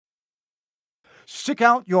stick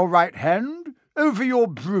out your right hand over your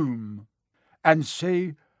broom and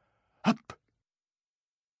say, up.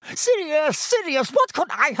 Sirius, Sirius, what could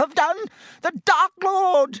I have done? The Dark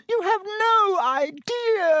Lord, you have no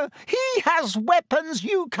idea. He has weapons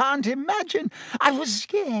you can't imagine. I was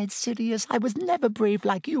scared, Sirius. I was never brave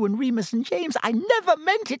like you and Remus and James. I never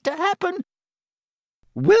meant it to happen.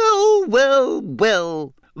 Well, well,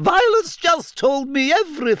 well. Violet's just told me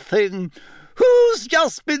everything. Who's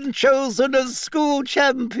just been chosen as school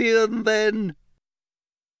champion, then?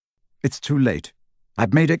 It's too late.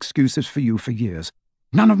 I've made excuses for you for years.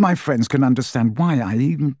 None of my friends can understand why I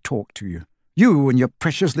even talk to you. You and your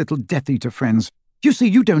precious little Death Eater friends. You see,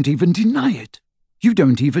 you don't even deny it. You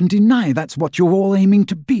don't even deny that's what you're all aiming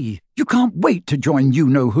to be. You can't wait to join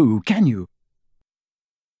you-know-who, can you?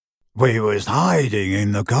 We was hiding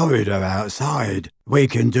in the corridor outside. We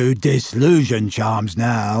can do disillusion charms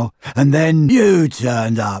now. And then you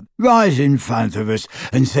turned up, right in front of us,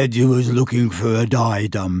 and said you was looking for a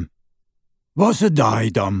diadem. What's a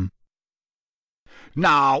diadem?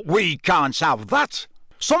 Now, we can't have that.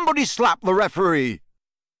 Somebody slap the referee.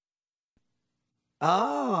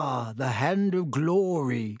 Ah, the hand of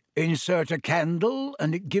glory. Insert a candle,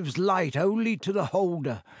 and it gives light only to the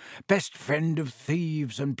holder. Best friend of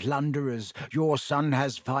thieves and plunderers. Your son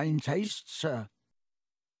has fine taste, sir.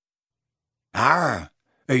 Ah,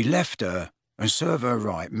 he left her, and serve her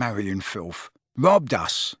right, marrying filth. Robbed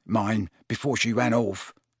us, mine, before she ran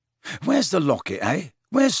off. Where's the locket, eh?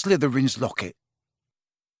 Where's Slytherin's locket?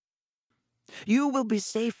 You will be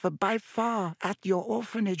safer by far at your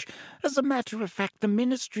orphanage. As a matter of fact, the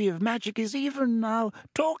Ministry of Magic is even now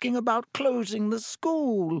talking about closing the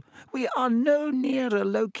school. We are no nearer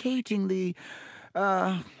locating the,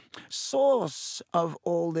 source of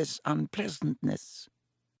all this unpleasantness.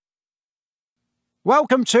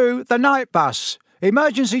 Welcome to the night bus.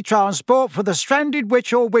 Emergency transport for the stranded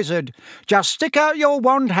witch or wizard. Just stick out your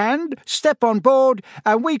wand hand, step on board,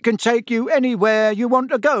 and we can take you anywhere you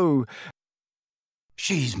want to go.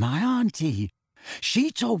 She's my auntie. She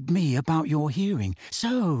told me about your hearing.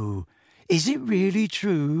 So, is it really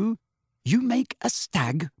true you make a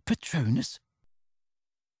stag Patronus?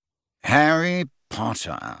 Harry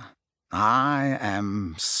Potter, I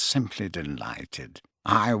am simply delighted.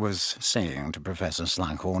 I was saying to Professor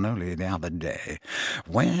Slughorn only the other day,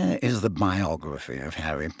 where is the biography of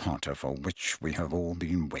Harry Potter for which we have all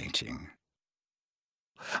been waiting?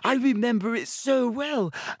 I remember it so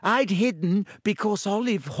well. I'd hidden because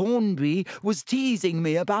Olive Hornby was teasing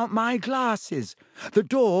me about my glasses. The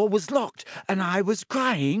door was locked and I was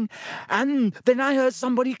crying, and then I heard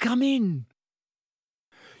somebody come in.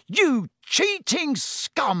 You cheating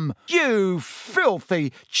scum! You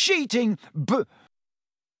filthy, cheating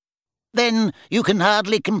Then you can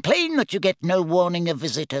hardly complain that you get no warning of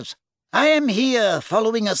visitors. I am here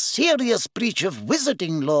following a serious breach of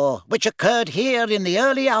wizarding law, which occurred here in the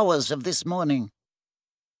early hours of this morning.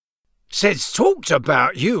 Sed's talked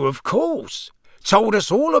about you, of course. Told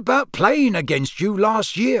us all about playing against you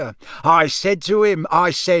last year. I said to him,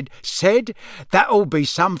 Sed, that'll be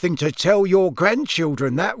something to tell your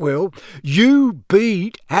grandchildren, that will. You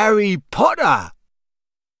beat Harry Potter.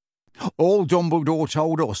 All Dumbledore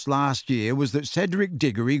told us last year was that Cedric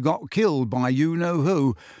Diggory got killed by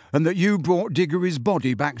you-know-who, and that you brought Diggory's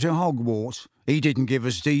body back to Hogwarts. He didn't give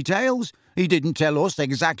us details. He didn't tell us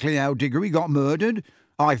exactly how Diggory got murdered.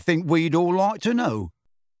 I think we'd all like to know.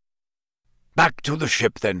 Back to the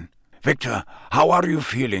ship, then. Victor, how are you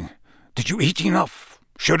feeling? Did you eat enough?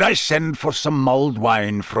 Should I send for some mulled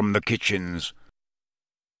wine from the kitchens?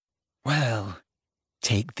 Well,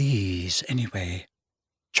 take these anyway.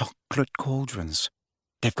 Chocolate cauldrons.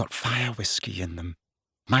 They've got fire whiskey in them.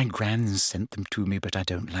 My gran's sent them to me, but I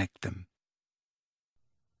don't like them.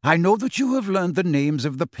 I know that you have learned the names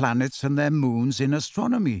of the planets and their moons in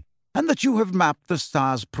astronomy, and that you have mapped the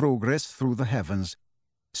stars' progress through the heavens.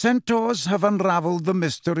 Centaurs have unravelled the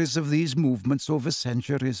mysteries of these movements over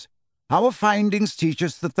centuries. Our findings teach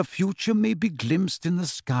us that the future may be glimpsed in the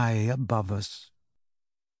sky above us.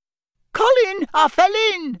 Colin, I fell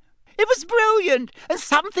in. It was brilliant, and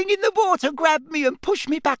something in the water grabbed me and pushed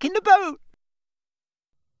me back in the boat.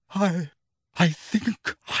 I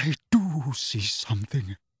think I do see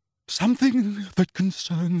something. Something that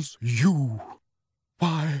concerns you.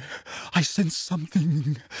 Why, I sense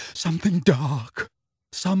something dark.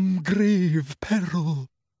 Some grave peril.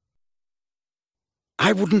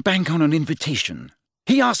 I wouldn't bank on an invitation.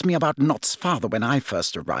 He asked me about Not's father when I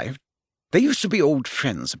first arrived. They used to be old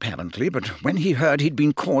friends, apparently, but when he heard he'd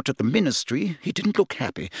been caught at the Ministry, he didn't look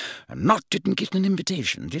happy, and Not didn't get an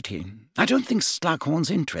invitation, did he? I don't think Slughorn's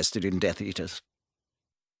interested in Death Eaters.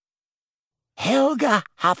 Helga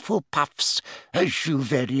Hufflepuff's, as you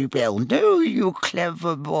very well know, you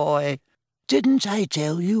clever boy. Didn't I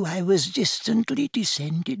tell you I was distantly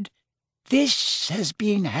descended? This has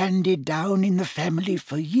been handed down in the family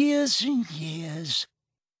for years and years.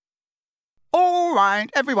 All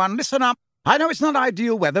right, everyone, listen up. I know it's not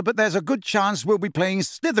ideal weather, but there's a good chance we'll be playing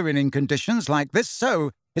Slytherin in conditions like this,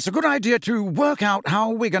 so it's a good idea to work out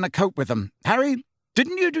how we're going to cope with them. Harry,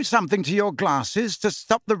 didn't you do something to your glasses to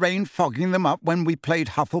stop the rain fogging them up when we played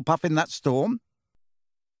Hufflepuff in that storm?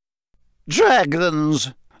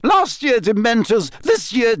 Dragons! Last year Dementors,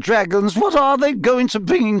 this year dragons. What are they going to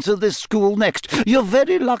bring into this school next? You're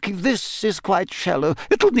very lucky this is quite shallow.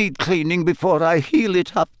 It'll need cleaning before I heal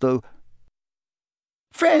it up, though.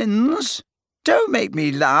 Friends, don't make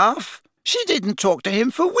me laugh. She didn't talk to him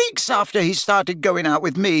for weeks after he started going out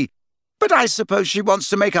with me. But I suppose she wants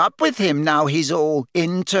to make up with him now he's all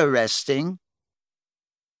interesting.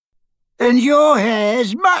 And your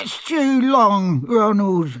hair's much too long,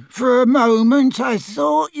 Ronald. For a moment I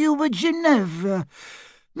thought you were Ginevra.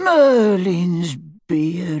 Merlin's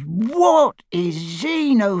beard. What is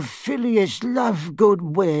Xenophilius Lovegood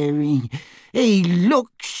wearing? He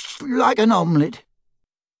looks like an omelette.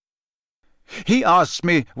 He asked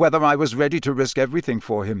me whether I was ready to risk everything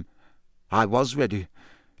for him. I was ready.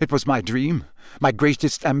 It was my dream, my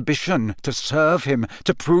greatest ambition, to serve him,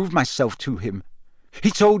 to prove myself to him. He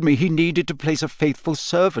told me he needed to place a faithful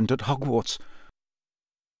servant at Hogwarts.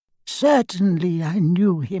 Certainly I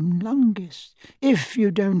knew him longest, if you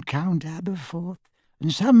don't count Aberforth.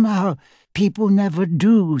 And somehow people never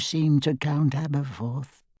do seem to count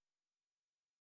Aberforth.